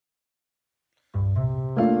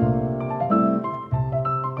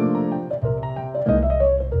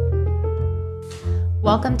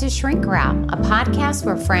Welcome to Shrink Wrap, a podcast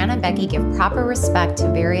where Fran and Becky give proper respect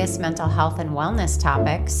to various mental health and wellness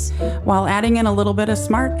topics, while adding in a little bit of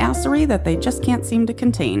smart assery that they just can't seem to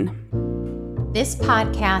contain. This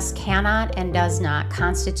podcast cannot and does not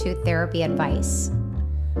constitute therapy advice.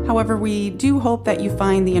 However, we do hope that you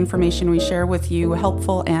find the information we share with you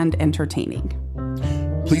helpful and entertaining.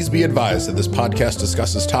 Please be advised that this podcast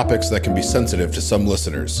discusses topics that can be sensitive to some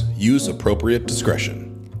listeners. Use appropriate discretion.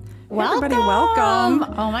 Welcome. Everybody,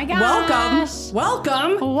 welcome. Oh my gosh.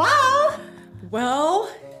 Welcome. Wow. Well,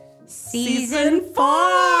 Season 4.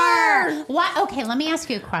 What? Okay, let me ask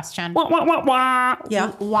you a question.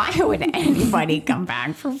 Yeah. Why would anybody come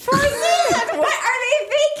back for 4 seasons? What are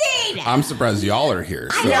they thinking? I'm surprised y'all are here.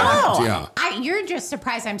 So, I know. Yeah. You're just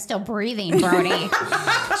surprised I'm still breathing, Brody.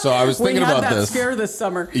 So I was thinking we had about that this. scare this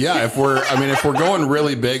summer. Yeah, if we're going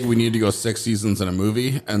really big, we need to go 6 seasons in a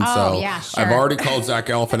movie. And so yeah, sure. I've already called Zach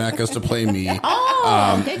Galifianakis to play me.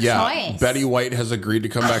 Good choice. Betty White has agreed to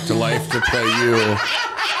come back to life to play you.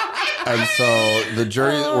 And so the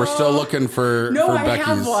jury, we're still looking for I Becky's.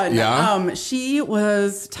 have one. Yeah. She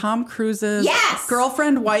was Tom Cruise's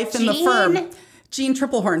girlfriend, wife in The Jean? Firm. Jean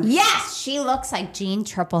Triplehorn. Yes, she looks like Jean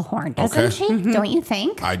Triplehorn, doesn't Okay. she? Don't you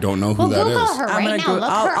think? I don't know who that Google is. her I'm right gonna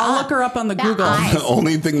now. I'll look her up on the Google. eyes. The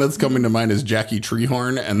only thing that's coming to mind is Jackie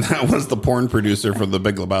Treehorn, and that was the porn producer from The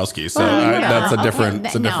Big Lebowski. So that's a different,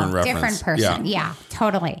 it's a different reference. Different person. Yeah,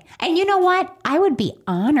 totally. And you know what? I would be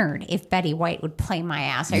honored if Betty White would play my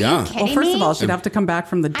ass. Are you Yeah. kidding Well, first me? of all, she'd have to come back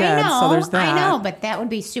from the dead, I know, so there's that. I know, but that would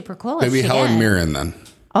be super cool. Maybe if she Helen did. Mirren then.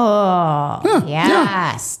 Oh,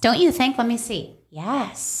 yes. Don't you think? Let me see.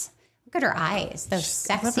 Yes. Look at her eyes. Those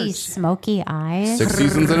sexy, smoky eyes. 6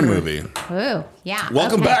 seasons in a movie. Ooh, yeah.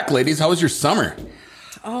 Welcome okay. back, ladies. How was your summer?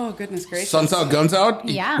 Oh, goodness gracious. Sun's out, guns out.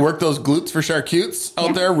 You Yeah. work those glutes for charcutes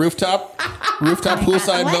out there, rooftop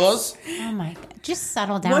poolside Let's- villas. Oh, my God. Just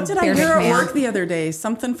settle down. What did I bearded hear at man. work the other day?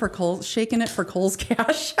 Something for Kohl's, shaking it for Kohl's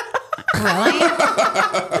cash. Really?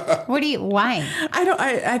 Why?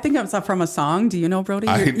 I think it's from a song. Do you know, Brody?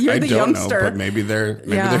 You're I the don't youngster. know, but maybe they're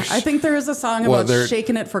I think there is a song Well, about they're-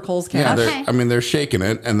 shaking it for Kohl's yeah, cash. they're shaking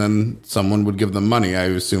it, and then someone would give them money, I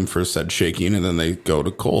assume, for said shaking, and then they go to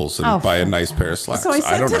Kohl's and buy a nice pair of slacks. So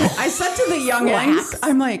I don't know. said to the youngins,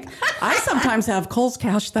 I'm like, I sometimes have Kohl's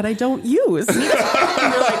cash that I don't use. And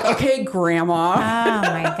they're like, okay, Grandma. Oh,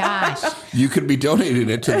 my gosh. You could be donating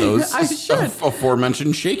it to those I should.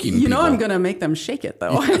 aforementioned shaking You know, people. I'm going to make them shake it,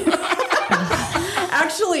 though.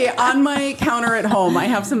 Actually, on my counter at home, I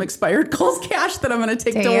have some expired Kohl's cash that I'm going to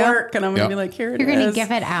take Do to you? work. And I'm going to Yep. be like, here it You're is. going to give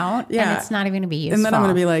it out, and Yeah. it's not even going to be useful. And then I'm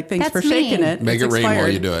going to be like, thanks That's for shaking mean. it. Make It's it rain while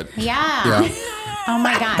expired. you do it. Yeah. Yeah. Oh,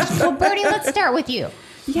 my gosh. Well, Birdie, let's start with you.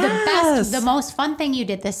 Yes. The most fun thing you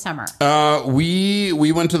did this summer. We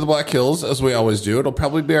went to the Black Hills, as we always do. It'll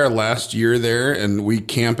probably be our last year there, and we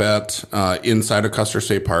camp at inside of Custer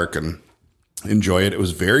State Park and enjoy it. It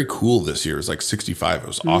was very cool this year. It was like 65. It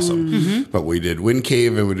was awesome. Mm-hmm. But we did Wind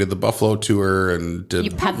Cave and we did the Buffalo tour and did.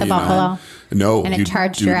 You pet the buffalo? No, And it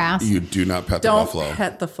charged your ass? You do not pet Don't the buffalo.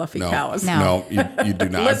 pet the fluffy No, cows. No. you do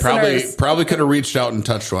not. I Listeners. probably could have reached out and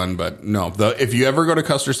touched one, but no. If you ever go to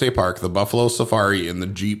Custer State Park, the Buffalo Safari in the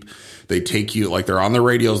Jeep, they take you, like, they're on the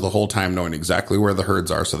radios the whole time knowing exactly where the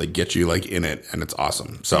herds are, so they get you, like, in it, and it's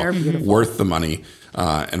awesome. So They're beautiful. worth the money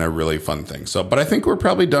and a really fun thing. So, but I think we're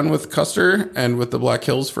probably done with Custer and with the Black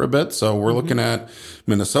Hills for a bit. So we're looking at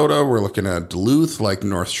Minnesota. We're looking at Duluth, like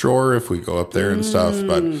North Shore, if we go up there and stuff.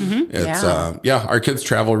 But it's our kids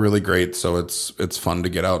travel really great, so it's fun to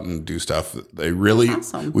get out and do stuff. They really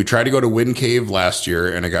Awesome. We tried to go to Wind Cave last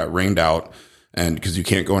year, and it got rained out. And because you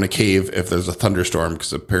can't go in a cave if there's a thunderstorm,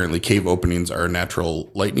 because apparently cave openings are a natural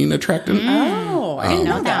lightning attractant. Oh, I didn't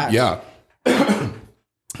know that. Yeah.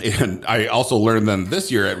 And I also learned then this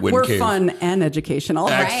year at Wind We're Cave. fun and educational.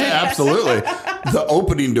 Absolutely. The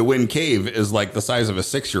opening to Wind Cave is like the size of a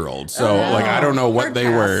 6-year-old. So like, I don't know what Hard they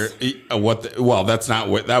pass. were, that's not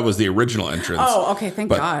what, that was the original entrance. Oh, okay. Thank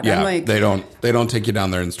But God. yeah, I'm like, they don't take you down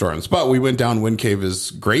there in storms. But we went down. Wind Cave is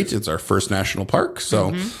great. It's our first national park.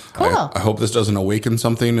 So Cool. I hope this doesn't awaken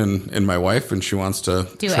something in my wife, and she wants to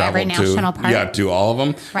Do travel every national park? Yeah, do all of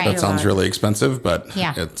them. Right. That sounds really expensive, but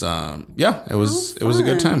Yeah. it's it was a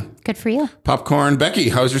good time. Good for you. Popcorn. Becky,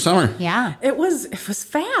 how was your summer? Yeah. it was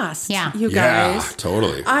fast. Yeah. You Yeah, guys.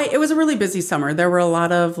 totally. It was a really busy summer. There were a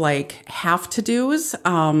lot of like have to do's.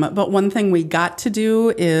 But one thing we got to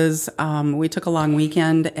do is we took a long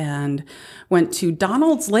weekend and went to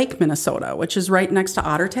Donald's Lake, Minnesota, which is right next to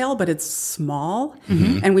Otter Tail, but it's small.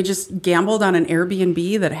 And we just gambled on an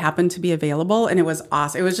Airbnb that happened to be available. And it was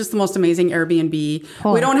awesome. It was just the most amazing Airbnb.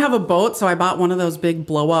 Cool. We don't have a boat, so I bought one of those big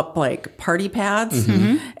blow up like party pads.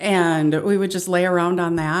 And we would just lay around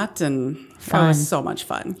on that, and it was so much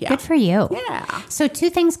fun. Yeah. Good for you. Yeah. So 2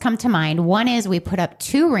 things come to mind. One is we put up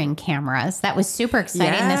 2 Ring cameras. That was super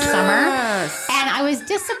exciting this summer. And I was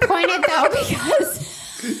disappointed though because...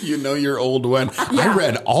 You know you're old when I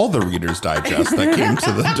read all the Reader's Digest that came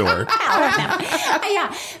to the door.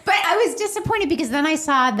 Yeah, but I was disappointed because then I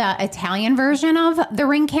saw the Italian version of the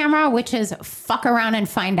Ring camera, which is fuck around and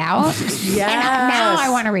find out. Yes. And now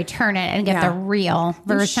I want to return it and get the real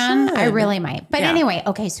version. I really might. But anyway,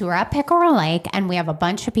 okay, so we're at Pickerel Lake and we have a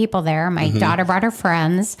bunch of people there. My daughter brought her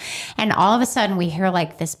friends. And all of a sudden we hear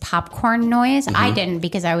like this popcorn noise. I didn't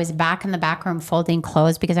because I was back in the back room folding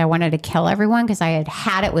clothes because I wanted to kill everyone because I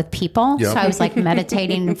had it with people. So I was like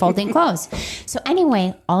meditating and folding clothes. So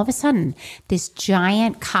anyway, all of a sudden, this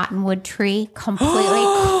giant cottonwood tree completely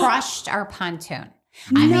crushed our pontoon.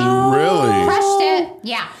 I mean, really? Crushed it.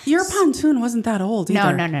 Yeah. Your pontoon wasn't that old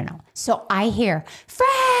either. No. So I hear,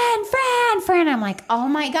 Fran. I'm like, oh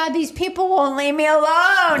my God, these people won't leave me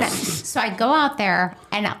alone. So I go out there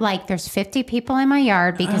and like there's 50 people in my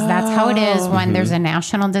yard because that's how it is when there's a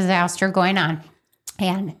national disaster going on.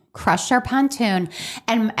 And crushed our pontoon.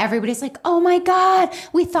 And everybody's like, oh my God,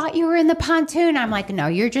 we thought you were in the pontoon. I'm like, no,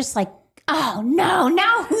 you're just like, oh no,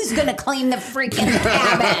 now who's going to clean the freaking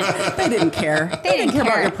cabin? They didn't care. They didn't care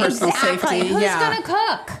about your personal safety. Who's going to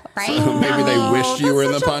cook? Right? So maybe they wished you were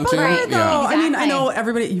in the pontoon. Yeah. I mean, I Exactly. know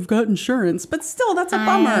everybody, you've got insurance, but still, that's a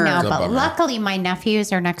bummer. I know, It's a but bummer. luckily my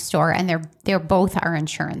nephews are next door and they're both our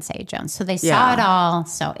insurance agents. So they saw it all.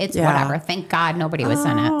 So it's whatever. Thank God nobody was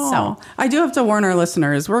in it. So I do have to warn our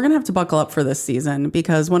listeners, we're going to have to buckle up for this season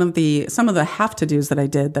because some of the have-to-dos that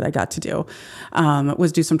I got to do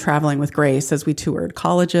was do some traveling with Grace as we toured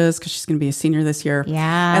colleges because she's going to be a senior this year.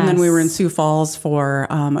 Yes. And then we were in Sioux Falls for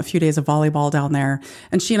a few days of volleyball down there.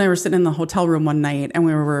 And she and I were sitting in the hotel room one night and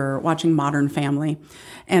we were watching Modern Family.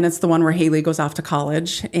 And it's the one where Haley goes off to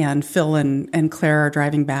college and Phil and Claire are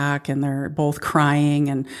driving back and they're both crying.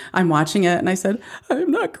 And I'm watching it and I said,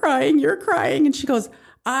 I'm not crying, you're crying. And she goes,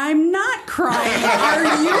 I'm not crying. Are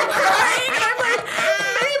you crying? And I'm like,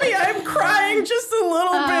 maybe I'm crying just a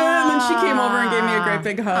little bit. And then she came over and gave me a great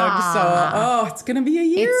big hug. So, it's going to be a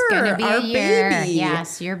year. it's going to be Our a year. baby.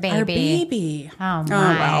 Yes, your baby. Our baby. Oh, my.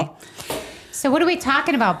 wow. So what are we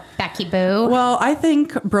talking about, Becky Boo? Well, I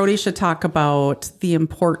think Brody should talk about the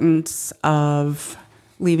importance of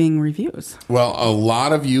leaving reviews. Well, a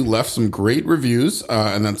lot of you left some great reviews,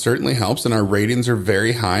 and that certainly helps. And our ratings are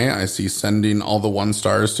very high. I see sending all the 1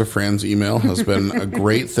 stars to Fran's email has been a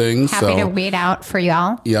great thing. Happy to read out for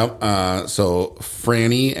y'all. Yep. So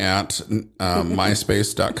Franny at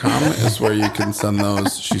myspace.com is where you can send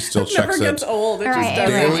those. She still checks Never gets it old. It Right, just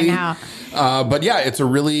doesn't. daily. I know. But yeah, it's a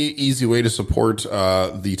really easy way to support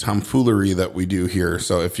the tomfoolery that we do here.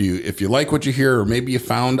 So if you like what you hear, or maybe you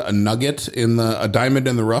found a nugget a diamond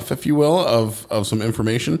in the rough, if you will, of some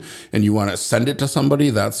information, and you want to send it to somebody,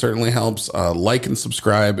 that certainly helps. Like and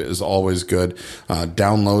subscribe is always good.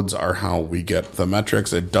 Downloads are how we get the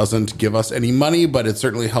metrics. It doesn't give us any money, but it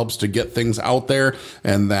certainly helps to get things out there,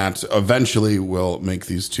 and that eventually will make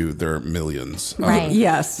these two their millions. Right.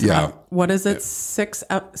 Yes. Yeah. What is it? 6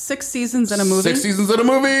 seasons in a movie? 6 seasons in a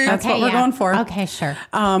movie. That's what we're going for. Okay, sure.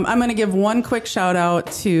 I'm going to give one quick shout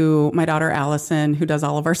out to my daughter Allison, who does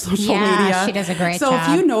all of our social media. She does a great so job.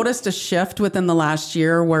 if you noticed a shift within the last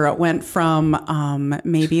year where it went from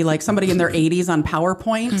maybe like somebody in their 80s on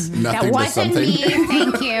PowerPoint. Nothing That to wasn't something. me.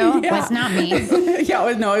 Thank you. Was not me.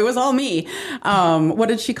 No, it was all me. What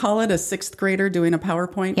did she call it? A 6th grader doing a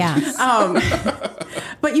PowerPoint? Yes.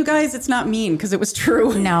 But you guys, it's not mean because it was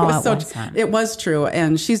true. No, it it wasn't. It was true.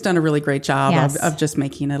 And she's done a really great job Yes. of just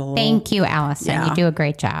making it a little, Thank you, Allison. Yeah. You do a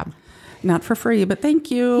great job. not for free, but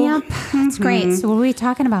thank you. Yep. That's great. So what are we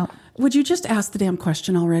talking about? Would you just ask the damn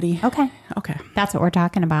question already? Okay. Okay. That's what we're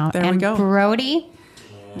talking about. There we go. Brody,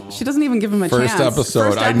 She doesn't even give him a First chance.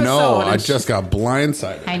 episode. I know. and I just got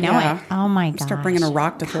blindsided. I know Yeah. it. Oh my god. Start bringing a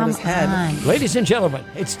rock to throw at his head. Ladies and gentlemen,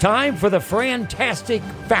 it's time for the Fantastic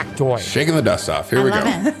Factoid. Shaking the dust off. Here we go.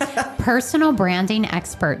 Personal branding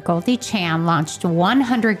expert Goldie Chan launched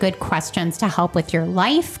 100 good questions to help with your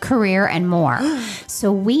life, career, and more.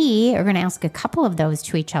 So we are going to ask a couple of those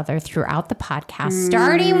to each other throughout the podcast,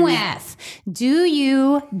 starting with, do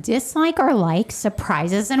you dislike or like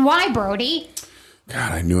surprises and why, Brody?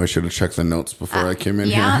 God, I knew I should have checked the notes before I came in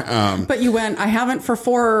yeah. here. But you went, I haven't for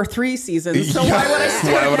 4 or 3 seasons, so why would I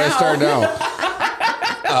start Why would now? I start now?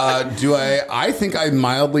 I think I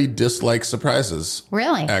mildly dislike surprises.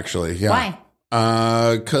 Really? Actually, yeah.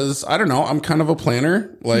 Why? Because I don't know, I'm kind of a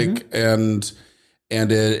planner, like, and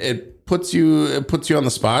it puts you on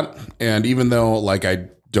the spot. And even though like I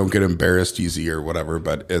don't get embarrassed easy or whatever,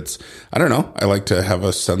 but I don't know. I like to have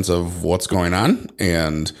a sense of what's going on,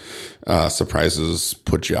 and surprises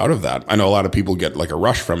put you out of that. I know a lot of people get like a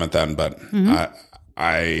rush from it then, but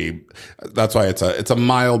that's why it's a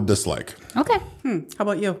mild dislike. Okay. How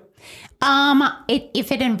about you?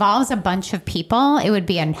 If it involves a bunch of people, it would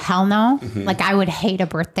be a hell no. Like I would hate a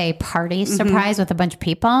birthday party surprise with a bunch of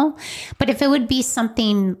people. But if it would be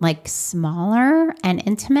something like smaller and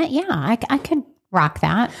intimate, yeah, I could rock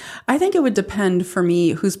that. I think it would depend for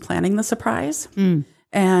me who's planning the surprise.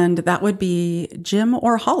 And that would be Jim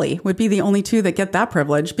or Holly would be the only two that get that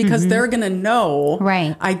privilege, because they're going to know,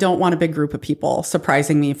 right, I don't want a big group of people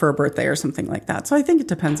surprising me for a birthday or something like that. So I think it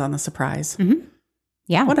depends on the surprise.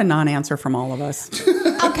 Yeah. What a non-answer from all of us.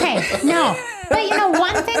 Okay. No. But,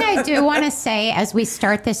 one thing I do want to say as we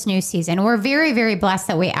start this new season, we're very, very blessed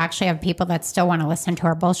that we actually have people that still want to listen to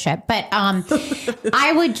our bullshit. But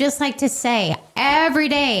I would just like to say every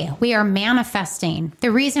day we are manifesting.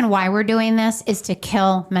 The reason why we're doing this is to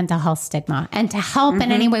kill mental health stigma and to help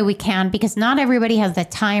in any way we can, because not everybody has the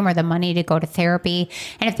time or the money to go to therapy.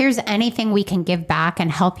 And if there's anything we can give back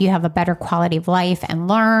and help you have a better quality of life and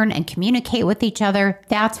learn and communicate with each other,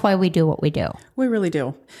 that's why we do what we do. We really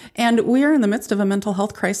do. And we are in the midst of a mental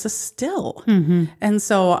health crisis still. And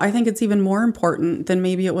so I think it's even more important than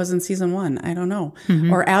maybe it was in season 1. I don't know.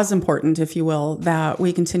 Or as important, if you will, that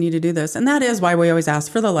we continue to do this. And that is why we always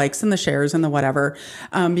ask for the likes and the shares and the whatever,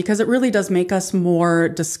 because it really does make us more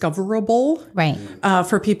discoverable, right,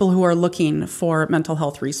 for people who are looking for mental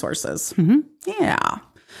health resources. Yeah.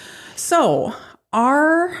 So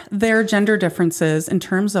are there gender differences in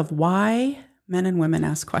terms of why men and women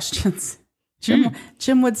ask questions?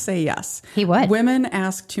 Jim would say yes. He would. Women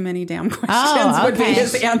ask too many damn questions would be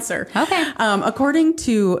his answer. Okay. According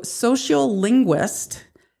to sociolinguist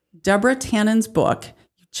Deborah Tannen's book,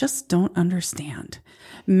 You Just Don't Understand,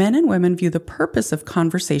 men and women view the purpose of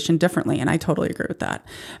conversation differently, and I totally agree with that.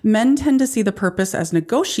 Men tend to see the purpose as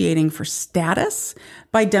negotiating for status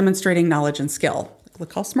by demonstrating knowledge and skill.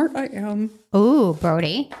 Look how smart I am. Ooh,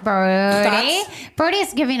 Brody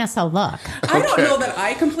is giving us a look. I don't know that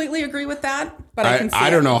I completely agree with that, but I can see I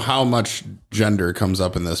don't know how much gender comes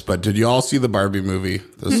up in this, but did you all see the Barbie movie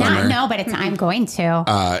this summer? No, but I'm going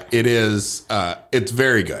to. It's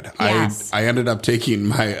very good. Yes. I ended up taking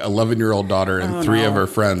my 11-year-old daughter and 3 of her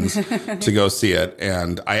friends to go see it.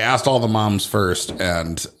 And I asked all the moms first,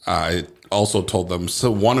 and I also told them, so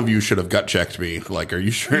one of you should have gut checked me. Like, are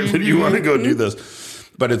you sure that you want to go do this?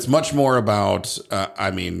 But it's much more about,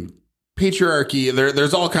 patriarchy.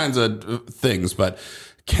 There's all kinds of things, but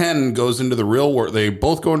Ken goes into the real world. They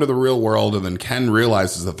both go into the real world, and then Ken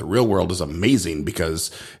realizes that the real world is amazing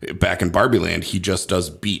because back in Barbie Land, he just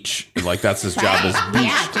does beach. Like, that's his job is beach.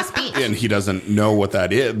 Yeah, just beach. And he doesn't know what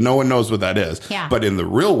that is. No one knows what that is. Yeah. But in the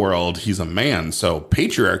real world, he's a man. So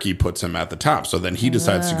patriarchy puts him at the top. So then he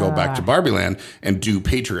decides to go back to Barbie Land and do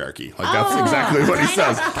patriarchy. Like, that's exactly what he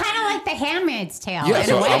says. Kind of like The Handmaid's Tale. Yeah,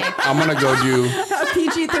 so I'm going to go do a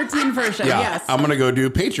PG-13 version. Yeah, yes. I'm going to go do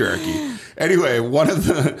patriarchy. Anyway,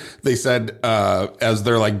 they said, as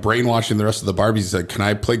they're like brainwashing the rest of the Barbies, he said, can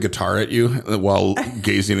I play guitar at you while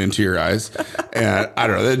gazing into your eyes? And I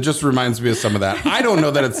don't know. It just reminds me of some of that. I don't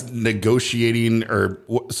know that it's negotiating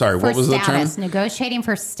what was the term? Negotiating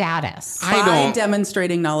for status. By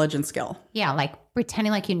demonstrating knowledge and skill. Yeah, like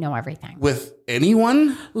pretending like you know everything. With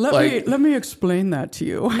anyone? Let me explain that to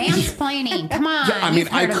you. Mansplaining. Come on. Yeah, I mean,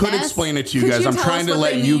 I could explain it to you guys. I'm trying to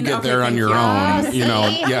let you get there on your own.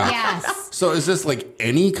 Yeah. Yes. So is this like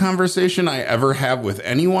any conversation I ever have with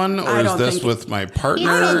anyone, or is this with my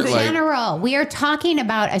partner? In general, we are talking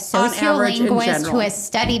about a sociolinguist who has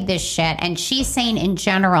studied this shit, and she's saying in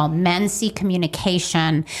general, men see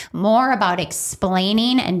communication more about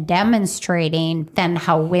explaining and demonstrating than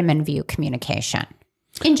how women view communication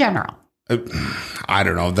in general. I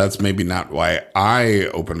don't know. That's maybe not why I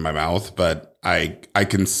open my mouth, but I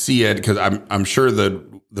can see it because I'm sure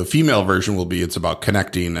that the female version will be it's about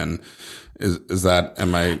connecting and. Is that,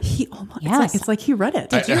 am I? It's like he read it.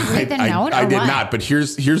 Did you read the note? I did not, but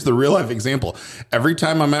here's the real life example. Every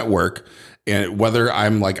time I'm at work, and whether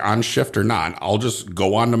I'm like on shift or not, I'll just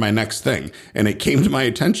go on to my next thing. And it came to my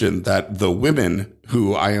attention that the women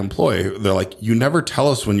who I employ, they're like, you never tell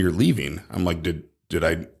us when you're leaving. I'm like, did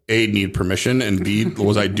I A, need permission, and B,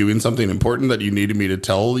 was I doing something important that you needed me to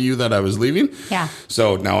tell you that I was leaving? Yeah.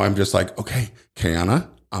 So now I'm just like, okay, Kayana,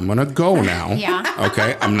 I'm going to go now. Yeah.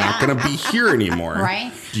 Okay. I'm not going to be here anymore.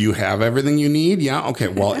 Right. Do you have everything you need? Yeah. Okay.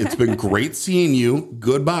 Well, it's been great seeing you.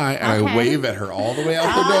 Goodbye. And I wave at her all the way out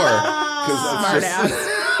the door. Smart ass.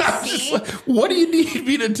 What do you need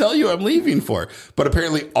me to tell you I'm leaving for? But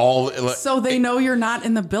apparently so they know you're not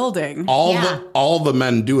in the building. All the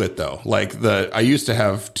men do it though. Like I used to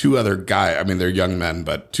have two other guys. I mean, they're young men,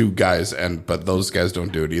 but two guys, but those guys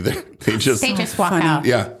don't do it either. They just walk out.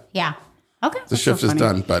 Yeah. Yeah. Okay. The shift is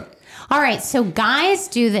done, but. All right, so guys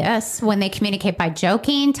do this when they communicate by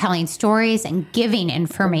joking, telling stories, and giving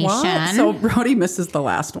information. What? So Brody misses the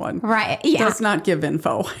last one. Right, yeah. Does not give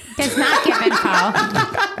info. Does not give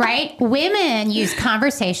info, right? Women use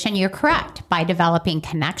conversation, you're correct, by developing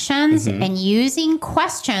connections and using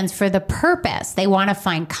questions for the purpose. They want to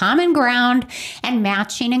find common ground and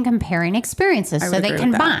matching and comparing experiences so they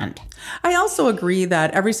can bond. I also agree that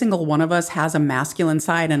every single one of us has a masculine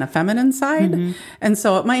side and a feminine side. And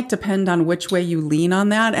so it might depend on which way you lean on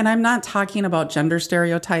that. And I'm not talking about gender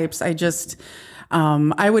stereotypes. I just,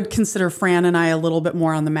 I would consider Fran and I a little bit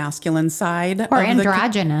more on the masculine side. Or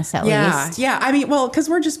androgynous, at least. Yeah. I mean, well, because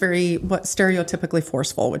we're just very stereotypically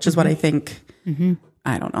forceful, which is what I think.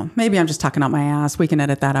 I don't know. Maybe I'm just talking out my ass. We can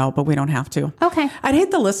edit that out, but we don't have to. Okay. I'd hate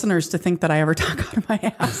the listeners to think that I ever talk out of my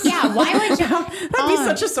ass. Yeah, why would you? That'd be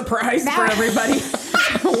such a surprise for everybody.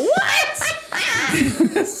 What?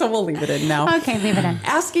 So we'll leave it in now. Okay, leave it in.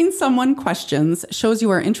 Asking someone questions shows you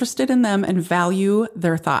are interested in them and value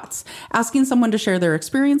their thoughts. Asking someone to share their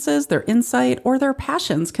experiences, their insight, or their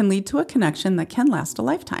passions can lead to a connection that can last a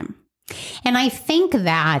lifetime. And I think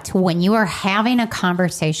that when you are having a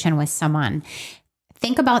conversation with someone,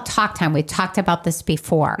 think about talk time. We've talked about this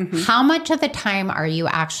before. How much of the time are you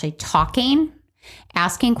actually talking,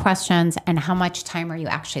 asking questions, and how much time are you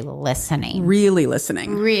actually listening? Really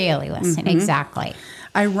listening. Really listening. Exactly.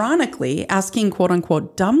 Ironically, asking quote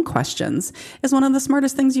unquote dumb questions is one of the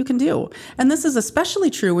smartest things you can do. And this is especially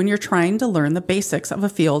true when you're trying to learn the basics of a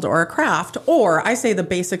field or a craft, or I say the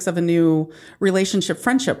basics of a new relationship,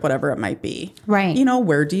 friendship, whatever it might be. Right. You know,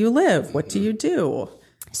 where do you live? What do you do?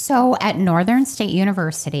 So at Northern State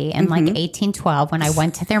University in like 1812, when I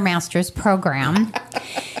went to their master's program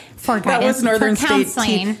for guidance, that was Northern for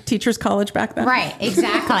counseling. State Teachers College back then. Right,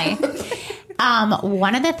 exactly.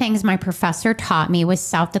 One of the things my professor taught me was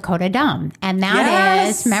South Dakota Dumb. And that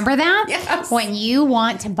is, remember that? Yes. When you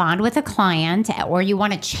want to bond with a client or you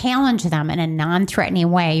want to challenge them in a non-threatening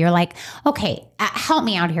way, you're like, okay, help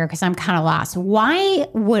me out here because I'm kind of lost. Why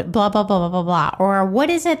would blah, blah, blah, blah, blah, blah? Or what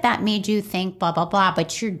is it that made you think blah, blah, blah?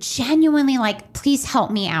 But you're genuinely like, please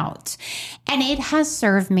help me out. And it has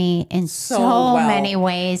served me in so many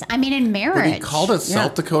ways. I mean, in marriage. But he called it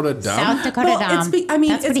South Dakota Dumb? South Dakota Dumb.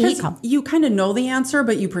 That's what he called. You kind of know the answer,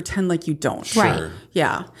 but you pretend like you don't. Sure. Right.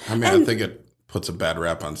 Yeah. I mean, I think it puts a bad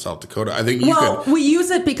rap on South Dakota. I think you could. We use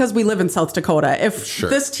it because we live in South Dakota. If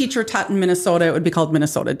this teacher taught in Minnesota, it would be called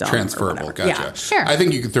Minnesota Dumb. Transferable. Gotcha. Yeah, sure. I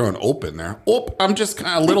think you could throw an ope in there. I'm just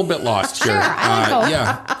kind of a little bit lost here. Sure, I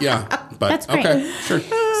like Yeah. But that's great. Okay, sure.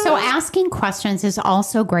 So asking questions is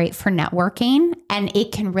also great for networking, and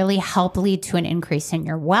it can really help lead to an increase in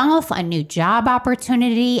your wealth, a new job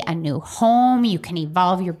opportunity, a new home. You can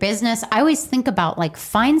evolve your business. I always think about like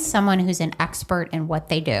find someone who's an expert in what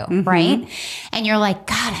they do, right? And you're like,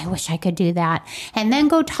 God, I wish I could do that. And then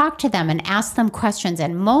go talk to them and ask them questions.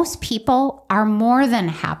 And most people are more than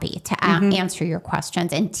happy to answer your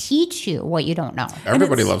questions and teach you what you don't know.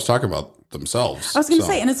 Everybody loves talking about themselves. I was going to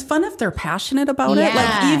say, and it's fun if they're passionate about it.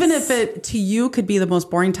 Like even if it to you could be the most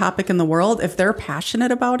boring topic in the world, if they're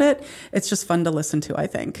passionate about it, it's just fun to listen to, I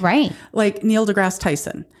think. Right. Like Neil deGrasse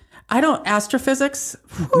Tyson. I don't astrophysics,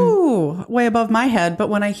 way above my head, but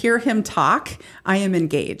when I hear him talk, I am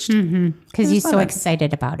engaged. Because he's so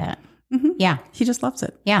excited about it. Yeah. He just loves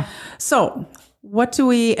it. Yeah. So what do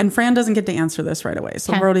we, and Fran doesn't get to answer this right away.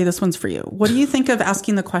 So Brody, this one's for you. What do you think of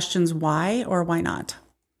asking the questions why or why not?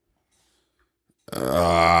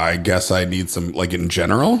 I guess I need some, like in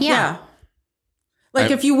general. Yeah. Like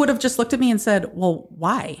if you would have just looked at me and said, well,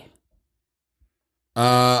 why?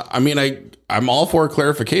 I mean, I'm all for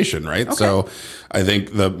clarification, right? Okay. So I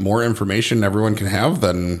think the more information everyone can have,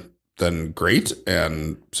 then great.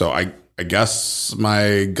 And so I guess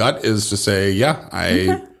my gut is to say,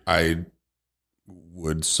 I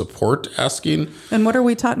would support asking. And what are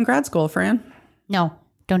we taught in grad school, Fran? No.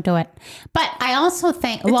 Don't do it. But I also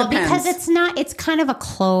think, because it's kind of a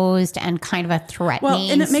closed and kind of a threatening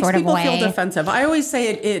and it makes sort of people way. feel defensive. I always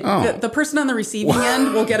say the person on the receiving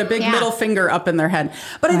end will get a big middle finger up in their head.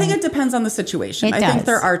 But I think it depends on the situation. I think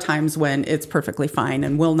there are times when it's perfectly fine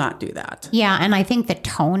and will not do that. Yeah. And I think the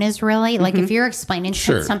tone is really like if you're explaining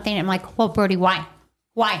something, I'm like, well, Brody, why?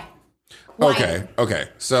 Okay.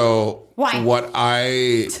 So why? what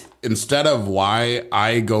I instead of why,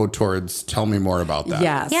 I go towards tell me more about that.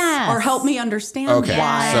 Yes. Or help me understand Okay.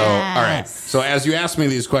 why. So, all right. So as you ask me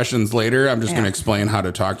these questions later, I'm just going to explain how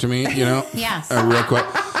to talk to me, Yes. Real quick.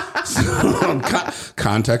 So,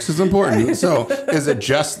 context is important. So is it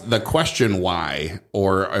just the question why?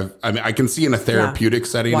 Or, I mean, I can see in a therapeutic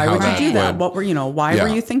setting Why how would you that do that? would- What were, why were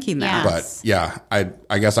you thinking that? Yes. But yeah,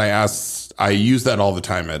 I guess I use that all the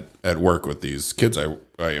time at work with these kids I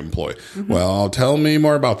employ. Well, tell me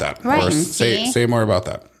more about that. Right. Or say more about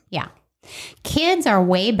that. Yeah. Kids are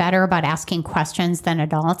way better about asking questions than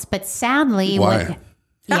adults, but sadly, Why?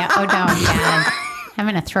 I'm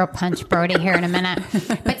going to throat punch Brody here in a minute.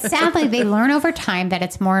 But sadly, they learn over time that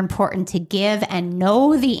it's more important to give and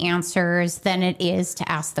know the answers than it is to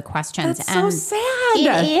ask the questions. That's so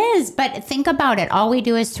sad. It is. But think about it. All we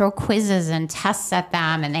do is throw quizzes and tests at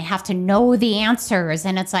them, and they have to know the answers.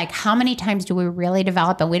 And it's like, how many times do we really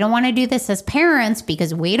develop? And we don't want to do this as parents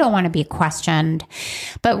because we don't want to be questioned.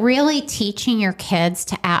 But really teaching your kids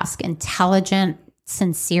to ask intelligent,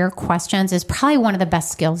 sincere questions is probably one of the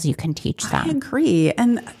best skills you can teach them. I agree.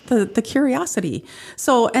 And the curiosity.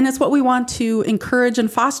 So, and it's what we want to encourage and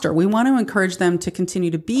foster. We want to encourage them to continue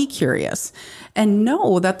to be curious and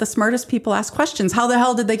know that the smartest people ask questions. How the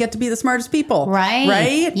hell did they get to be the smartest people? Right.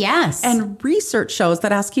 Right? Yes. And research shows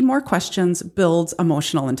that asking more questions builds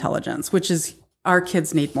emotional intelligence, which is our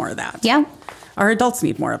kids need more of that. Yeah. Our adults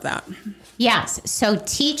need more of that. Yes. So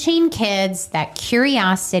teaching kids that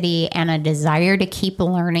curiosity and a desire to keep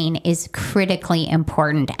learning is critically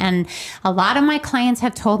important. And a lot of my clients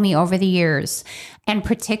have told me over the years, and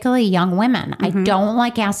particularly young women, I don't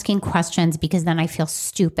like asking questions because then I feel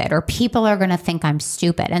stupid or people are going to think I'm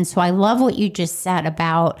stupid. And so I love what you just said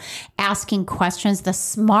about asking questions. The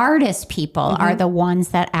smartest people are the ones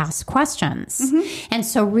that ask questions. And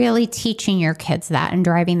so really teaching your kids that and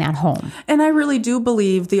driving that home. And I really do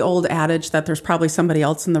believe the old adage that there's probably somebody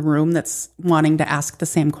else in the room that's wanting to ask the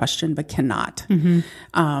same question but cannot.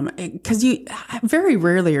 Because you very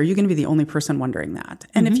rarely are you going to be the only person wondering that.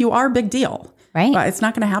 And if you are, big deal. Right. But it's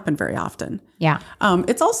not going to happen very often. Yeah.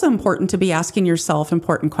 It's also important to be asking yourself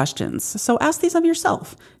important questions. So ask these of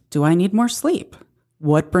yourself. Do I need more sleep?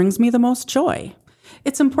 What brings me the most joy?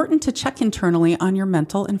 It's important to check internally on your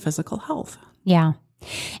mental and physical health. Yeah.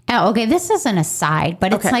 Okay, this is an aside,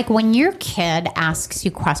 but it's Okay. like when your kid asks you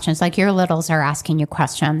questions, like your littles are asking you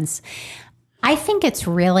questions, I think it's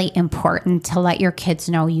really important to let your kids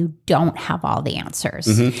know you don't have all the answers.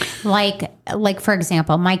 Like for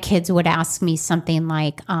example, my kids would ask me something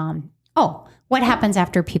like, what happens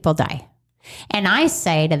after people die? And I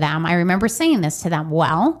say to them, I remember saying this to them,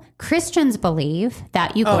 well, Christians believe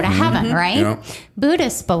that you go to heaven, right? Yeah.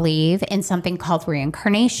 Buddhists believe in something called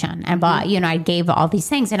reincarnation. And, I gave all these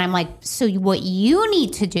things. And I'm like, so what you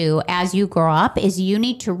need to do as you grow up is you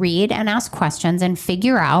need to read and ask questions and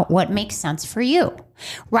figure out what makes sense for you.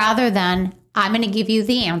 Rather than, I'm going to give you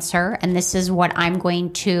the answer, and this is what I'm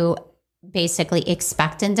going to basically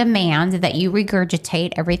expect and demand that you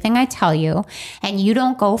regurgitate everything I tell you, and you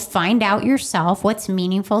don't go find out yourself what's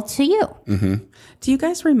meaningful to you. Do you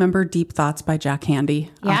guys remember Deep Thoughts by Jack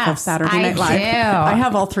Handy off of Yes, Saturday I Night Live? do. I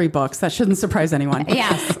have all 3 books. That shouldn't surprise anyone.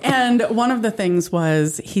 Yes. And one of the things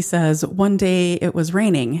was, he says, one day it was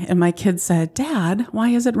raining and my kids said, Dad, why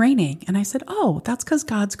is it raining? And I said, oh, that's because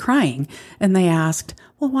God's crying. And they asked,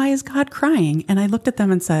 well, why is God crying? And I looked at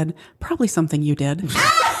them and said, probably something you did.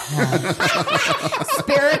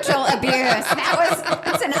 Spiritual abuse.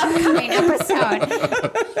 That's an upcoming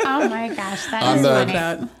episode. Oh my gosh, that is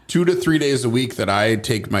funny. 2 to 3 days a week that I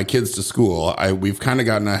take my kids to school, we've kind of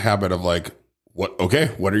gotten a habit of like,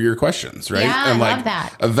 what are your questions, right? Yeah, and I like love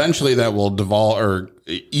that. eventually that will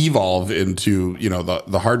evolve into,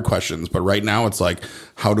 the hard questions. But right now it's like,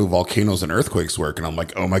 how do volcanoes and earthquakes work? And I'm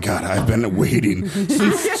like, oh my God, I've been waiting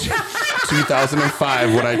since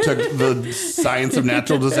 2005 when I took the science of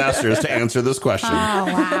natural disasters to answer this question. Oh,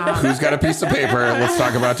 wow. Who's got a piece of paper? Let's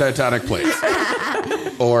talk about tectonic plates.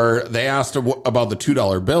 Or they asked about the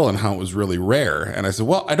 $2 bill and how it was really rare. And I said,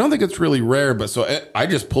 well, I don't think it's really rare. But so I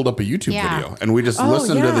just pulled up a YouTube video and we just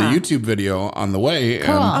listened to the YouTube video on the way.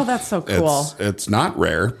 Cool. And Oh, that's so cool. it's not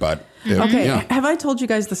rare, but Okay. yeah. Have I told you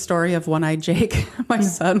guys the story of One-Eyed Jake, my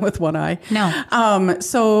son with one eye? No.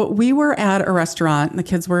 So we were at a restaurant and the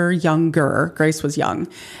kids were younger. Grace was young.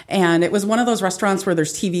 And it was one of those restaurants where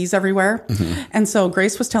there's TVs everywhere. And so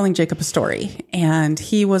Grace was telling Jacob a story and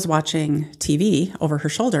he was watching TV over her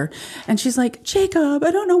shoulder. And she's like, Jacob, I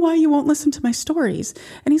don't know why you won't listen to my stories.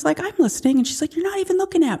 And he's like, I'm listening. And she's like, you're not even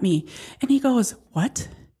looking at me. And he goes, what?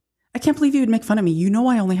 I can't believe you would make fun of me. You know,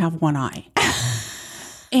 I only have one eye.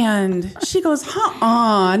 And she goes,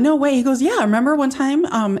 no way. He goes, yeah, remember one time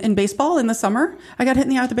in baseball in the summer, I got hit in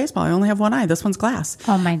the eye with a baseball. I only have one eye. This one's glass.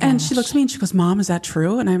 Oh my gosh. And she looks at me and she goes, Mom, is that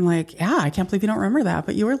true? And I'm like, yeah, I can't believe you don't remember that,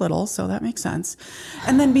 but you were little, so that makes sense.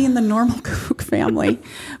 And then being the normal kook family,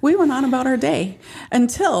 we went on about our day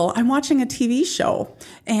until I'm watching a TV show.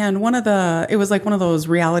 And it was like one of those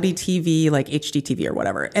reality TV, like HGTV or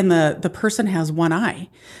whatever. And the person has one eye.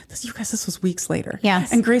 You guys, this was weeks later.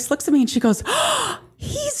 Yes. And Grace looks at me and she goes,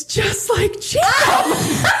 he's just like Jacob.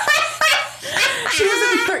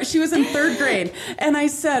 She was in third grade. And I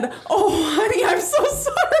said, oh, honey, I'm so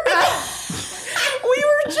sorry. We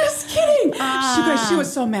were just kidding. She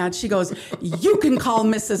was so mad. She goes, you can call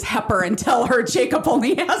Mrs. Hepper and tell her Jacob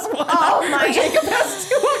only has one. Oh my. Or Jacob has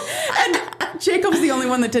two. And Jacob's the only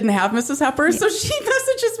one that didn't have Mrs. Hepper. So she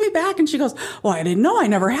messages me back and she goes, well, I didn't know. I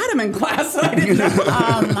never had him in class. I didn't know.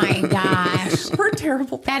 Oh my gosh. We're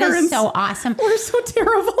terrible That parents. is so awesome. We're so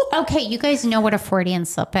terrible. Okay, you guys know what a Freudian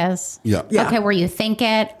slip is? Yeah. Okay, where you think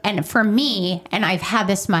it. And for me, and I've had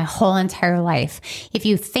this my whole entire life, if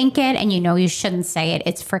you think it and you know you shouldn't say it,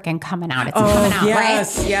 it's freaking coming out. It's coming out,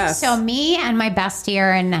 yes, right? Yes. So me and my bestie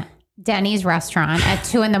are in Denny's restaurant at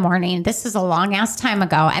 2 a.m. This is a long ass time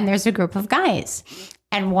ago. And there's a group of guys.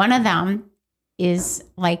 And one of them is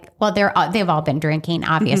like, well, they've all been drinking,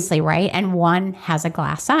 obviously, right? And one has a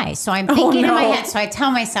glass eye. So I'm thinking in my head, so I tell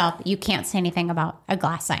myself, you can't say anything about a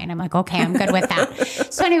glass eye. And I'm like, okay, I'm good with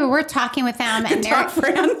that. So anyway, we're talking with them and they're...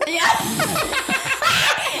 Fran.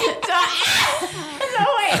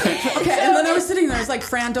 Okay, and then I was sitting there. I was like,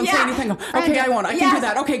 Fran, don't say anything. Okay, I won't. I can do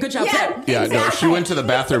that. Okay, good job, Fran. Yeah, no, she went to the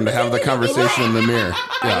bathroom to have the conversation in the mirror.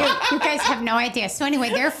 Yeah. You guys have no idea. So anyway,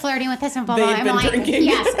 they're flirting with us and blah, blah, blah. They've I'm been like, drinking.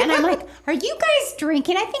 yes. And I'm like, are you guys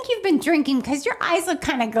drinking? I think you've been drinking because your eyes look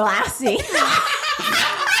kind of glassy.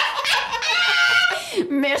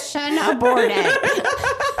 Mission aborted.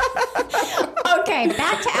 Okay,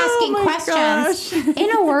 back to asking questions.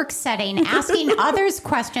 In a work setting, asking others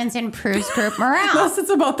questions improves group morale. Unless it's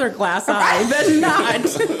about their glass eye, then not.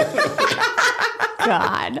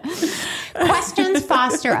 God. Questions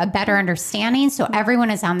foster a better understanding so everyone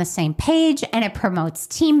is on the same page, and it promotes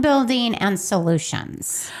team building and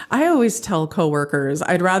solutions. I always tell coworkers,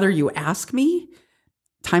 I'd rather you ask me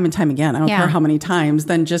time and time again. I don't care how many times,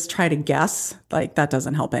 than just try to guess. Like, that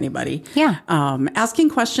doesn't help anybody. Yeah.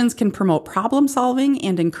 Asking questions can promote problem solving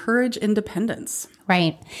and encourage independence.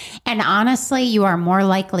 Right. And honestly, you are more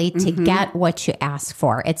likely to get what you ask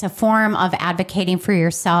for. It's a form of advocating for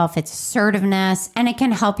yourself. It's assertiveness, and it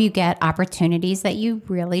can help you get opportunities that you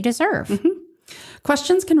really deserve.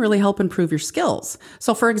 Questions can really help improve your skills.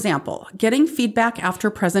 So, for example, getting feedback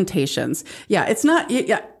after presentations. Yeah, it's not...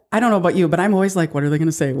 I don't know about you, but I'm always like, what are they going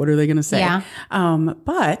to say? What are they going to say? Yeah.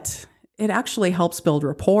 But it actually helps build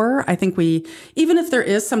rapport. I think even if there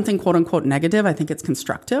is something quote unquote negative, I think it's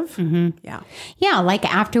constructive. Yeah. Yeah. Like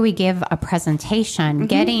after we give a presentation,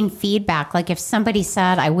 getting feedback, like if somebody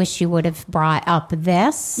said, I wish you would have brought up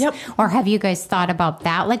this. Yep. Or have you guys thought about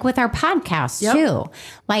that? Like with our podcast too.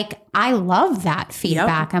 Like I love that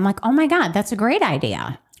feedback. I'm like, oh my God, that's a great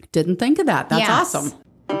idea. Didn't think of that. That's awesome.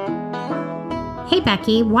 Hey,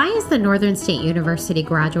 Becky, why is the Northern State University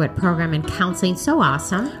graduate program in counseling so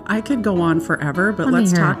awesome? I could go on forever, but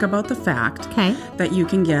let's talk about the fact that you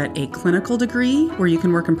can get a clinical degree where you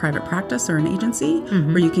can work in private practice or an agency,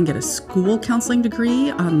 where you can get a school counseling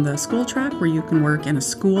degree on the school track, where you can work in a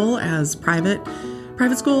school as private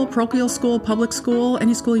school, parochial school, public school,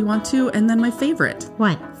 any school you want to. And then my favorite.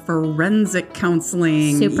 What? Forensic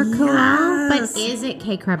counseling. Super cool. Yes. But is it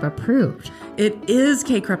KCREB approved? It is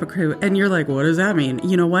KCREB approved. And you're like, what does that mean?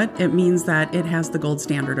 You know what? It means that it has the gold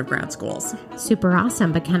standard of grad schools. Super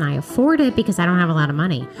awesome. But can I afford it? Because I don't have a lot of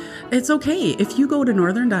money. It's okay. If you go to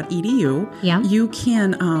northern.edu, you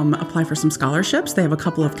can apply for some scholarships. They have a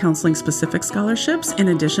couple of counseling specific scholarships in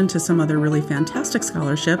addition to some other really fantastic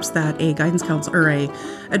scholarships that a guidance counselor or a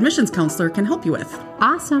admissions counselor can help you with.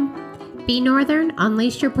 Awesome. Be Northern.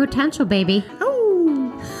 Unleash your potential, baby.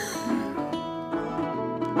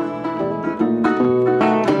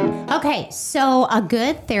 Okay, so a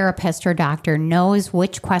good therapist or doctor knows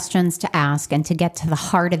which questions to ask and to get to the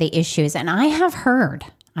heart of the issues. And I have heard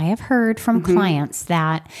from clients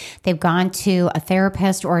that they've gone to a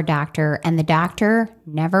therapist or a doctor and the doctor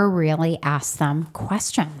never really asked them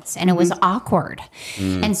questions and it was awkward.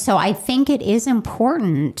 And so I think it is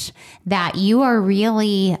important that you are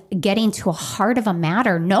really getting to a heart of a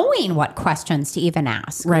matter, knowing what questions to even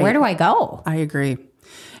ask. Right. Where do I go? I agree.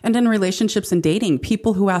 And in relationships and dating,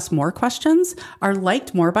 people who ask more questions are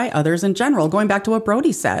liked more by others in general. Going back to what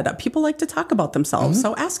Brody said, people like to talk about themselves,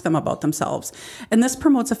 so ask them about themselves. And this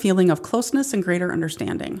promotes a feeling of closeness and greater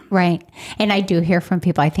understanding. Right. And I do hear from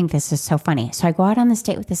people, I think this is so funny. So I go out on this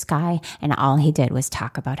date with this guy, and all he did was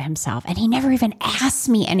talk about himself. And he never even asked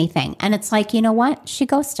me anything. And it's like, you know what? She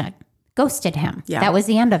ghosted him. Yeah. That was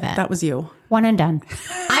the end of it. That was you. One and done.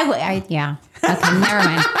 Yeah. Okay, never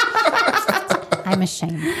mind. I'm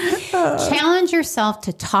ashamed. Challenge yourself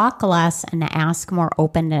to talk less and to ask more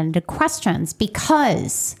open-ended questions,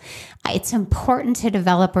 because it's important to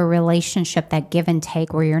develop a relationship, that give and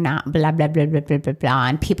take, where you're not blah, blah, blah, blah, blah, blah, blah,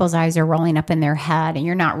 and people's eyes are rolling up in their head and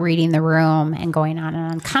you're not reading the room and going on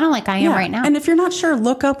and on, kind of like I am right now. And if you're not sure,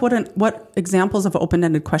 look up what examples of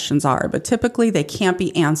open-ended questions are. But typically they can't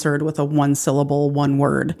be answered with a one-syllable,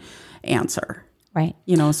 one-word answer. Right.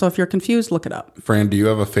 So if you're confused, look it up. Fran, do you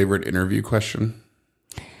have a favorite interview question?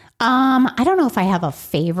 I don't know if I have a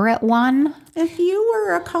favorite one. If you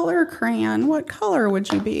were a color crayon, what color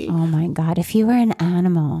would you be? Oh my God. If you were an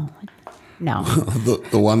animal. No.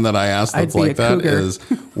 The one that I asked that's like that cougar. is,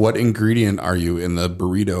 what ingredient are you in the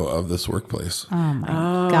burrito of this workplace? Oh my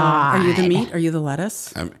God. Are you the meat? Are you the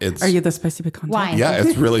lettuce? Are you the spicy picante? Why? Yeah,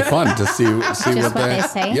 it's really fun to see what they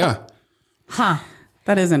say? Yeah. Huh.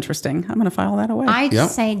 That is interesting. I'm going to file that away. I'd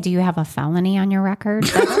say, do you have a felony on your record?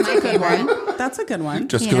 That's my favorite. That's a good one.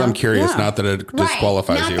 Just because I'm curious, Yeah. not that it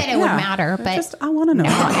disqualifies Not you. that it would matter, but I want to know. no,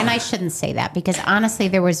 and I shouldn't say that, because honestly,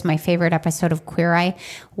 there was my favorite episode of Queer Eye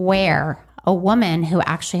where a woman who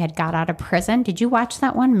actually had got out of prison. Did you watch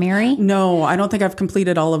that one, Mary? No, I don't think I've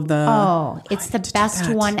completed all of the... Oh, it's the best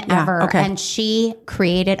one ever. Okay. And she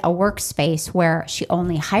created a workspace where she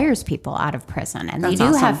only hires people out of prison. And they do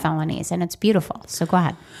awesome. have felonies, and it's beautiful. So go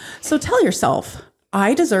ahead. So tell yourself,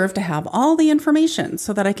 I deserve to have all the information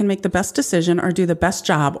so that I can make the best decision or do the best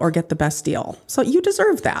job or get the best deal. So you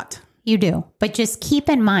deserve that. You do. But just keep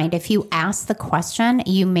in mind, if you ask the question,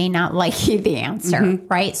 you may not like the answer,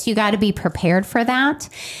 right? So you got to be prepared for that.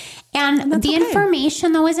 And the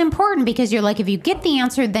information, though, is important, because you're like, if you get the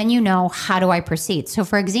answer, then you know, how do I proceed? So,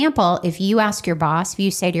 for example, if you ask your boss, if you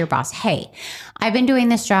say to your boss, hey, I've been doing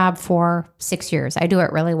this job for 6 years. I do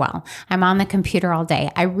it really well. I'm on the computer all day.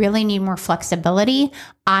 I really need more flexibility.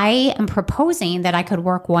 I am proposing that I could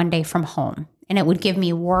work one day from home, and it would give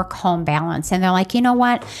me work-home balance. And they're like, you know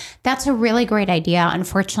what? That's a really great idea.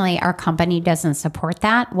 Unfortunately, our company doesn't support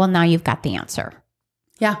that. Well, now you've got the answer.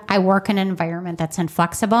 Yeah. I work in an environment that's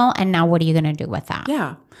inflexible, and now what are you going to do with that?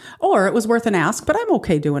 Yeah. Or it was worth an ask, but I'm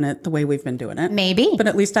okay doing it the way we've been doing it. Maybe. But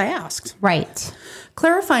at least I asked. Right.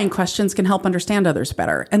 Clarifying questions can help understand others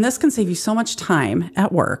better. And this can save you so much time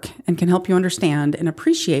at work and can help you understand and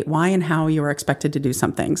appreciate why and how you are expected to do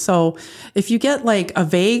something. So if you get like a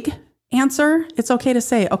vague answer, it's okay to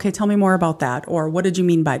say, okay, tell me more about that. Or what did you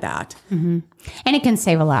mean by that? Mm-hmm. And it can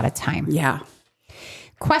save a lot of time. Yeah.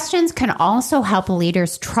 Questions can also help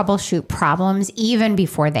leaders troubleshoot problems even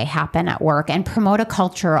before they happen at work and promote a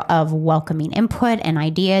culture of welcoming input and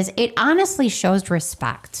ideas. It honestly shows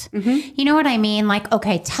respect. Mm-hmm. You know what I mean? Like,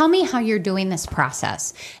 okay, tell me how you're doing this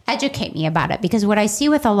process. Educate me about it. Because what I see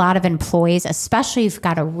with a lot of employees, especially if you've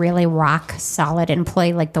got a really rock solid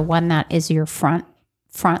employee, like the one that is your front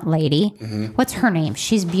lady. Mm-hmm. What's her name?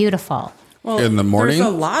 She's beautiful. Well, in the morning?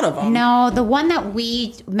 There's a lot of them. No, the one that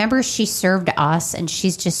remember she served us, and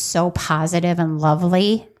she's just so positive and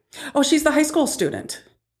lovely. Oh, she's the high school student.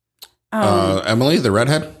 Emily, the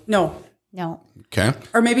redhead? No. Okay.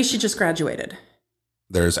 Or maybe she just graduated.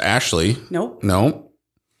 There's Ashley. Nope. No.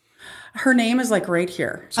 Her name is like right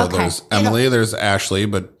here. So there's Emily, there's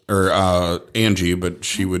Ashley, or Angie, but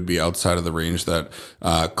she would be outside of the range that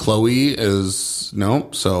Chloe is.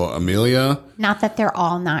 Nope. So Amelia. Not that they're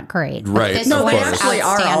all not great. Right. This No, one they is actually are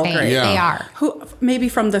all outstanding. great. Yeah. They are. Who? Maybe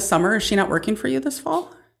from this summer. Is she not working for you this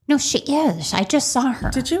fall? No, she is. I just saw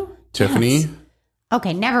her. Did you? Tiffany. Yes.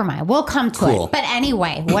 Okay, never mind. We'll come to Cool. it. But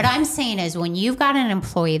anyway, what I'm saying is when you've got an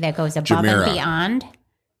employee that goes above Jamira. and beyond.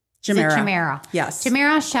 Jamira. Jamira. Yes.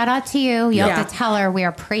 Jamira, shout out to you. You Yeah. have to tell her we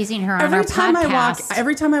are praising her on our Every time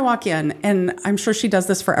podcast. I walk in, and I'm sure she does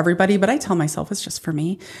this for everybody, but I tell myself it's just for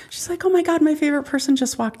me. She's like, "Oh my God, my favorite person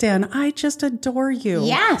just walked in. I just adore you."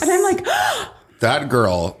 Yes. And I'm like, That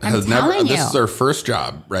girl has never, telling this you. is her first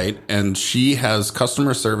job, right? And she has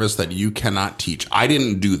customer service that you cannot teach. I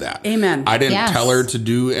didn't do that. Amen. I didn't Yes. tell her to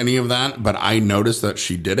do any of that, but I noticed that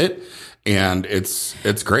she did it, and it's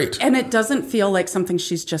great. and it doesn't feel like something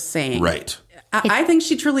she's just saying. Right. I think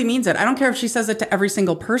she truly means it. I don't care if she says it to every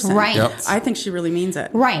single person. Right. Yep. I think she really means it.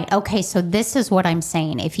 Right. Okay. So this is what I'm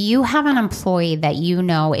saying. If you have an employee that you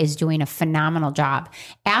know is doing a phenomenal job,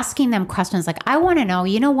 asking them questions like, I want to know,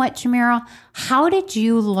 you know what, Jamira, how did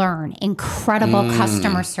you learn incredible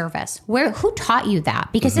customer service? Who taught you that?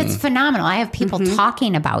 Because it's phenomenal. I have people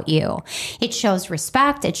talking about you. It shows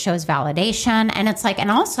respect. It shows validation. And it's like, and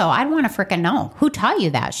also I'd want to freaking know who taught you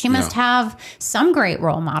that. She must have some great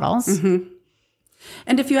role models.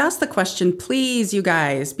 And if you ask the question, please, you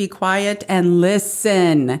guys, be quiet and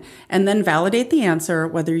listen, and then validate the answer,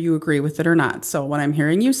 whether you agree with it or not. So what I'm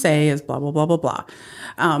hearing you say is blah, blah, blah, blah, blah.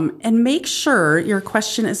 And make sure your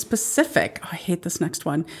question is specific. Oh, I hate this next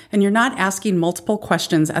one. And you're not asking multiple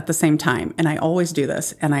questions at the same time. And I always do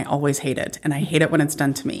this, and I always hate it. And I hate it when it's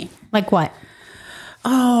done to me. Like what?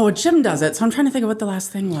 Oh, Jim does it. So I'm trying to think of what the last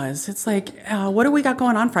thing was. It's like, what do we got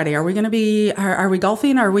going on Friday? Are we going to be, are we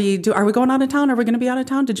golfing? Are we going out of town? Are we going to be out of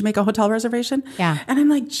town? Did you make a hotel reservation? Yeah. And I'm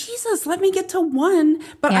like, Jesus, let me get to one.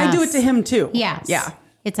 But I do it to him too. Yes. Yeah.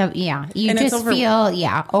 You And just feel,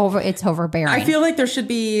 it's overbearing. I feel like there should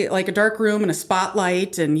be like a dark room and a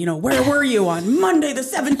spotlight and, where were you on Monday the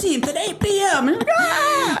 17th at 8 p.m.?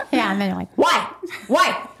 Yeah. And then you're like,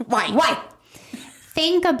 why?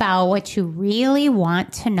 Think about what you really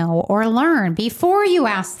want to know or learn before you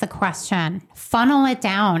ask the question. Funnel it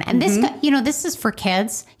down. And this is for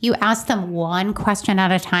kids. You ask them one question at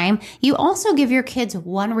a time. You also give your kids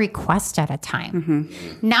one request at a time.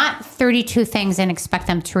 Not 32 things and expect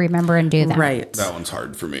them to remember and do them. Right. That one's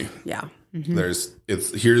hard for me. Yeah.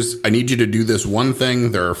 I need you to do this one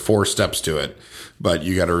thing. There are 4 steps to it, but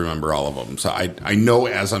you got to remember all of them. So I know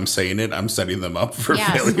as I'm saying it, I'm setting them up for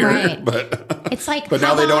failure. Right. But it's like, but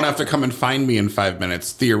now they don't have to come and find me in 5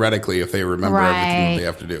 minutes. Theoretically, if they remember everything that they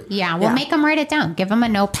have to do. Yeah, we'll make them write it down. Give them a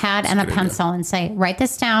notepad and a pencil and say, write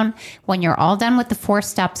this down. When you're all done with the 4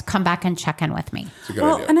 steps, come back and check in with me.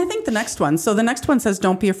 Well, and I think the next one. So the next one says,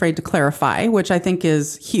 don't be afraid to clarify, which I think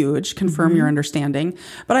is huge. Confirm your understanding.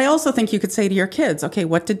 But I also think you could say to your kids, okay,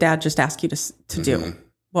 what did dad just ask you to do?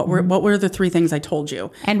 What were the 3 things I told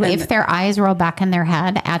you? And if their eyes roll back in their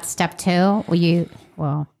head at step 2, we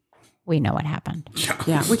know what happened.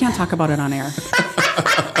 Yeah, we can't talk about it on air.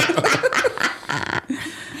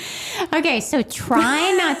 Okay, so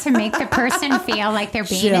try not to make the person feel like they're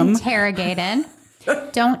being interrogated.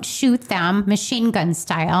 Don't shoot them machine gun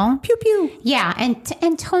style. Pew, pew. Yeah,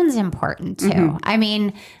 and tone's important too. I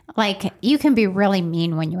mean, like you can be really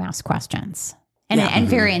mean when you ask questions and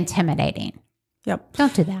very intimidating. Yep.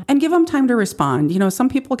 Don't do that. And give them time to respond. Some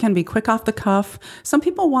people can be quick off the cuff. Some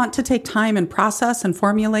people want to take time and process and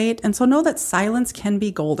formulate. And so know that silence can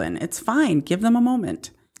be golden. It's fine. Give them a moment.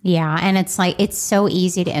 Yeah. And it's like, it's so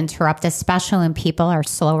easy to interrupt, especially when people are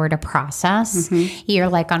slower to process. You're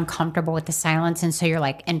like uncomfortable with the silence. And so you're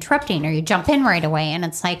like interrupting or you jump in right away. And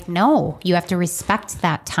it's like, no, you have to respect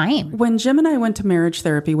that time. When Jim and I went to marriage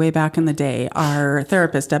therapy way back in the day, our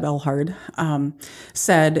therapist, Deb Elhard,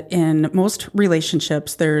 said in most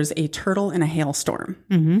relationships, there's a turtle in a hailstorm.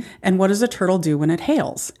 And what does a turtle do when it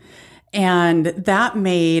hails? And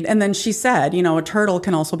then she said, a turtle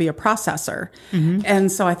can also be a processor.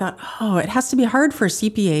 And so I thought, it has to be hard for a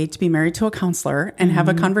CPA to be married to a counselor and have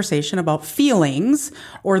a conversation about feelings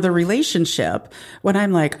or the relationship when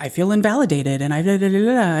I'm like, I feel invalidated and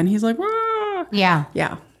and he's like, ah. Yeah.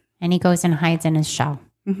 Yeah. And he goes and hides in his shell.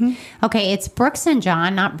 Okay, it's Brooks and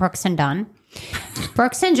John, not Brooks and Dunn.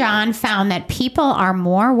 Brooks and John found that people are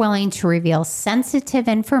more willing to reveal sensitive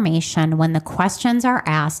information when the questions are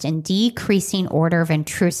asked in decreasing order of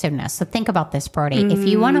intrusiveness. So think about this, Brody. If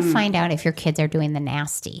you want to find out if your kids are doing the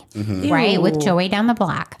nasty, right, with Joey down the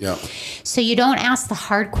block. Yeah. So you don't ask the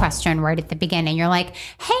hard question right at the beginning. You're like,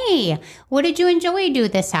 hey, what did you and Joey do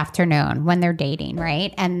this afternoon when they're dating,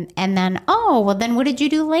 right? And then, then what did you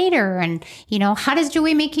do later? And, how does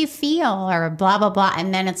Joey make you feel? Or blah, blah, blah.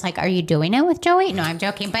 And then it's like, are you doing it with Joey? No, I'm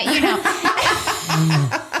joking, but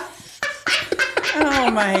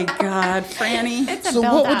Oh my God, Franny. So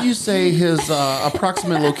what would you say his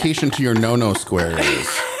approximate location to your no-no square is?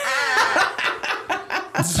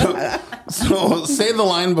 So say the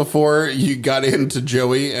line before you got into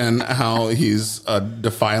Joey and how he's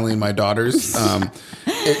defiling my daughters.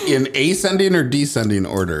 In ascending or descending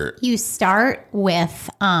order? You start with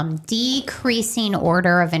decreasing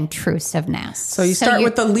order of intrusiveness. So you start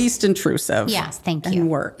with the least intrusive. Yes, thank you. And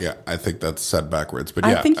work. Yeah, I think that's said backwards. But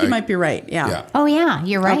yeah, I think you might be right. Yeah. Oh yeah,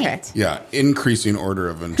 you're right. Okay. Yeah, increasing order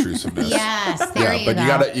of intrusiveness. Yes, there you but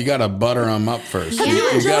go. you gotta butter them up first. Yeah.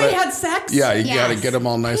 You Joey gotta, had sex? Yeah, you gotta Yes. get them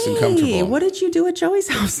all nice and Hey, comfortable. what did you do at Joey's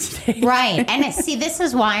house today? Right. And see, this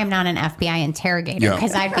is why I'm not an FBI interrogator, Yeah.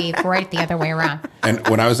 because I'd be right the other way around. And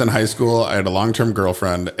when I was in high school, I had a long-term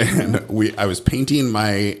girlfriend, and I was painting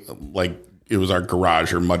my, like, it was our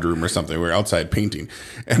garage or mudroom or something. We were outside painting,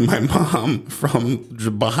 and my mom from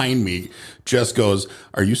behind me just goes,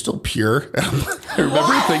 "Are you still pure?" I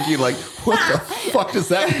remember thinking, like, what the fuck does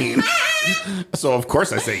that mean? So of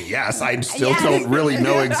course I say yes. I still don't really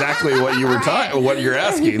know exactly what you were what you're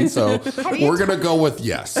asking. So we're gonna go with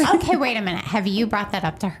yes. Okay, wait a minute. Have you brought that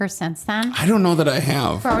up to her since then? I don't know that I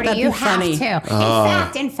have. Brody, That'd you be have funny.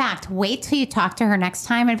 to. In fact, wait till you talk to her next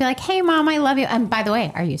time and be like, "Hey, Mom, I love you." And by the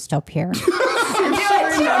way, are you still pure? Do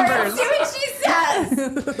what she says.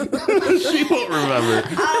 She won't remember.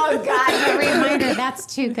 Oh God, the reminder. That's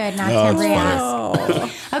too good not to re-ask.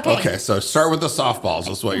 Oh. Okay. So start with the softballs.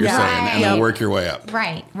 Is what you're Yeah. saying, and then Right. work your way up.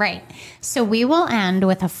 Right. So we will end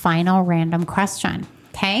with a final random question.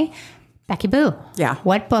 Okay, Becky Boo. Yeah.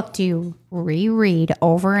 What book do you reread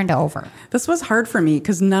over and over? This was hard for me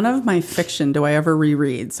because none of my fiction do I ever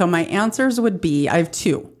reread. So my answers would be, I have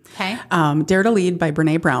two. Okay. Dare to Lead by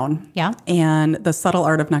Brene Brown. Yeah. And The Subtle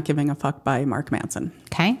Art of Not Giving a Fuck by Mark Manson.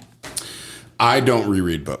 Okay. I don't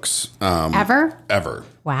reread books. Ever? Ever.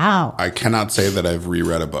 Wow. I cannot say that I've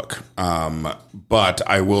reread a book, but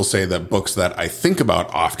I will say that books that I think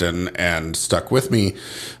about often and stuck with me,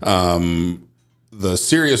 the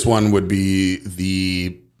serious one would be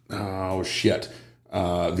the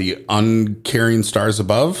Uncaring Stars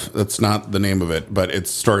Above. That's not the name of it, but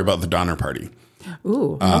it's a story about the Donner Party.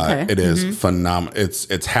 Ooh, okay. It is phenomenal.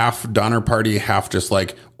 It's half Donner Party, half just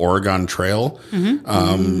like Oregon Trail,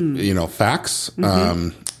 facts.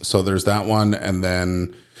 So there's that one. And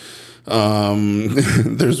then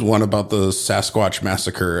there's one about the Sasquatch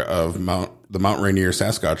massacre of the Mount Rainier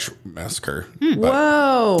Sasquatch massacre.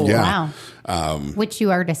 Whoa. Yeah. Wow. Which you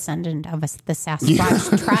are a descendant of the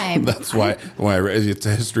Sasquatch tribe. That's why I read it's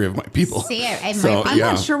a history of my people. See, I'm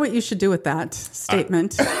not sure what you should do with that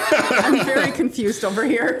statement. I'm very confused over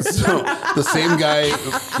here. So the same guy,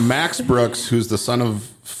 Max Brooks, who's the son of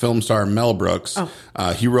film star Mel Brooks,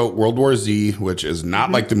 he wrote World War Z, which is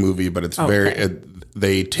not like the movie, but it's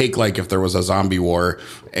they take like if there was a zombie war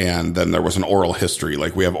and then there was an oral history.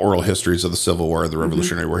 Like we have oral histories of the Civil War, the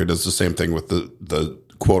Revolutionary War. He does the same thing with the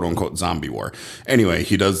quote unquote zombie war. Anyway,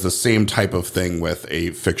 he does the same type of thing with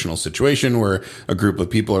a fictional situation where a group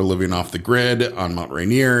of people are living off the grid on Mount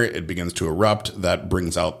Rainier. It begins to erupt. That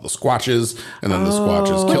brings out the Squatches, and then the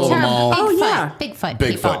Squatches kill them all. Bigfoot.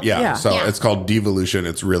 Bigfoot, yeah. So Yeah. it's called Devolution.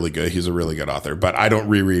 It's really good. He's a really good author. But I don't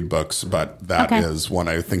reread books, but that is one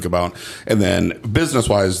I think about. And then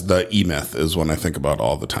business-wise, the E-Myth is one I think about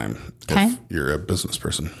all the time. Okay. If you're a business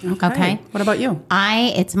person. Okay. What about you?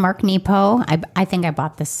 It's Mark Nepo. I think I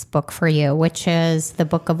bought this book for you, which is the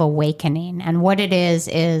Book of Awakening. And what it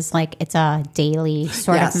is like it's a daily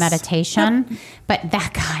sort of meditation. But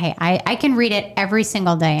that guy, I can read it every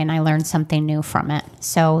single day and I learn something new from it.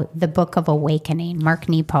 So the Book of Awakening, Mark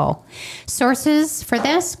Nepo. Sources for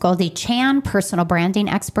this, Goldie Chan, personal branding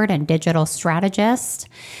expert and digital strategist.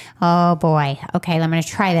 Oh boy. Okay, I'm going to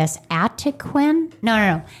try this. Attiquin?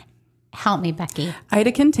 No. Help me, Becky.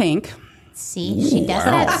 Idakin Tank. See, she does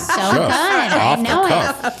that so good. I know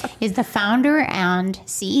it. Is the founder and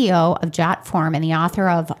CEO of JotForm and the author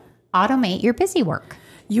of Automate Your Busy Work.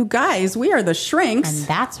 You guys, we are the Shrinks. And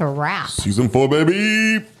that's a wrap. Season 4,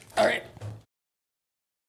 baby. All right.